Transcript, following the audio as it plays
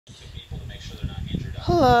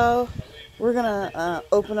Hello. We're gonna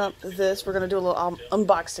open up this. We're gonna do a little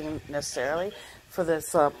unboxing necessarily for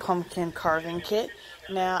this pumpkin carving kit.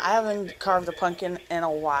 Now, I haven't carved a pumpkin in a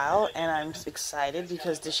while, and I'm excited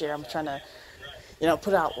because this year I'm trying to,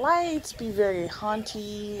 put out lights, be very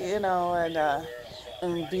haunty, and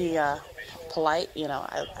be polite.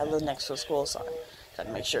 I live next to a school, so I got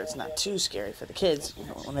to make sure it's not too scary for the kids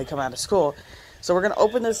when they come out of school. So we're gonna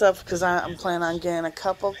open this up because I'm planning on getting a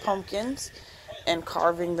couple pumpkins and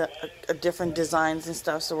carving the different designs and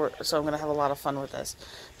stuff. So I'm gonna have a lot of fun with this.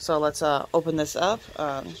 So let's open this up.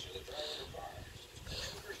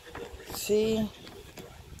 See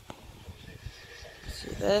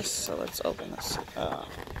this? So let's open this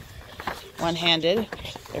one-handed,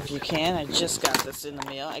 if you can. I just got this in the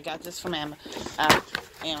mail. I got this from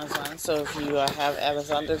Amazon. So if you have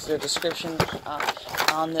Amazon, there's their description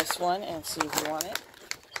on this one, and see if you want it.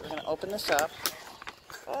 So we're gonna open this up.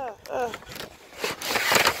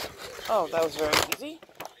 Oh, that was very easy.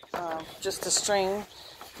 Just a string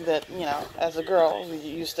that, as a girl, we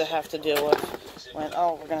used to have to deal with when,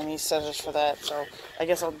 we're going to need scissors for that. So I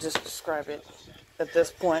guess I'll just describe it at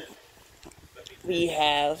this point. We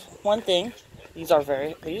have one thing. These are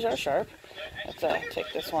sharp. Let's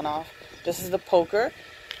take this one off. This is the poker.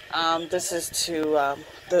 This is to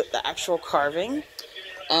the actual carving.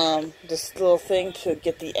 This little thing to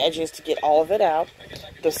get the edges, to get all of it out.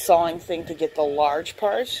 The sawing thing to get the large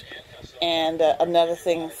parts. And another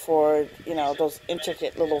thing for, those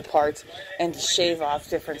intricate little parts, and to shave off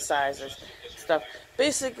different sizes stuff.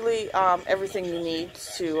 Basically, everything you need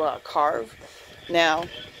to carve. Now,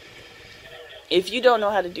 if you don't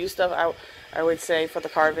know how to do stuff, I would say for the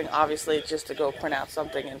carving, obviously, just to go print out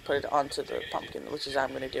something and put it onto the pumpkin, which is what I'm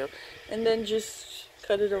going to do. And then just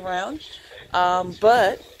cut it around.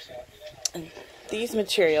 But these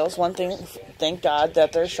materials, one thing, thank God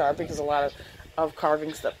that they're sharp, because a lot of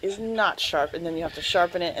carving stuff is not sharp, and then you have to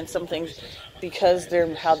sharpen it, and some things, because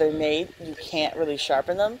they're how they're made, you can't really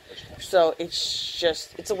sharpen them, so it's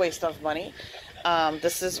a waste of money.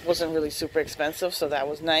 This wasn't really super expensive, so that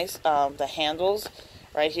was nice. The handles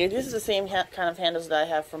right here, this is the same kind of handles that I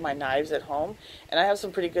have for my knives at home, and I have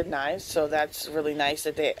some pretty good knives, so that's really nice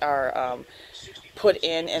that they are put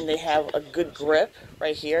in, and they have a good grip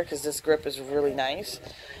right here, because this grip is really nice.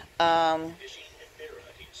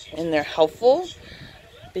 And they're helpful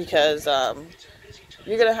because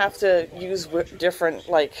you're gonna have to use different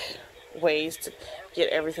ways to get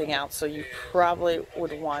everything out, so you probably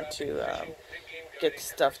would want to get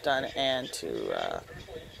stuff done and to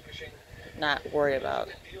not worry about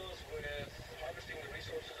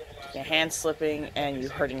your hand slipping and you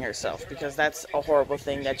hurting yourself, because that's a horrible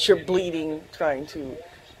thing, that you're bleeding trying to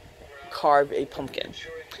carve a pumpkin.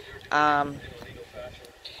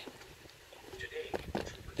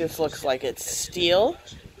 This looks like it's steel.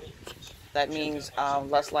 That means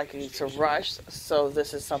less likely to rust. So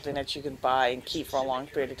this is something that you can buy and keep for a long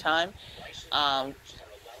period of time.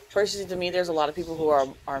 Personally, to me, there's a lot of people who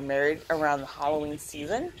are married around the Halloween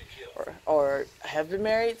season, or have been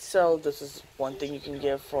married. So this is one thing you can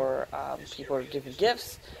give for people who are giving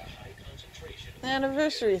gifts, an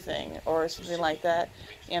anniversary thing, or something like that.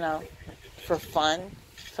 For fun.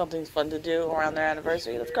 Something's fun to do around their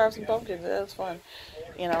anniversary. Let's carve some pumpkins. That's fun.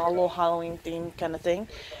 A little Halloween theme kind of thing.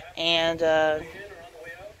 And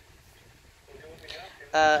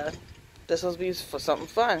this will be for something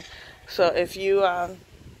fun. So if you have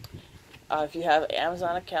an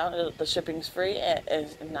Amazon account, the shipping's free and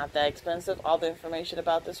it's not that expensive. All the information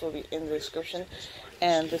about this will be in the description.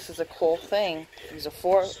 And this is a cool thing. These are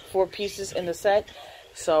four pieces in the set.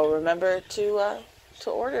 So remember to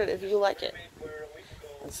order it if you like it.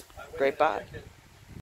 It's a great buy.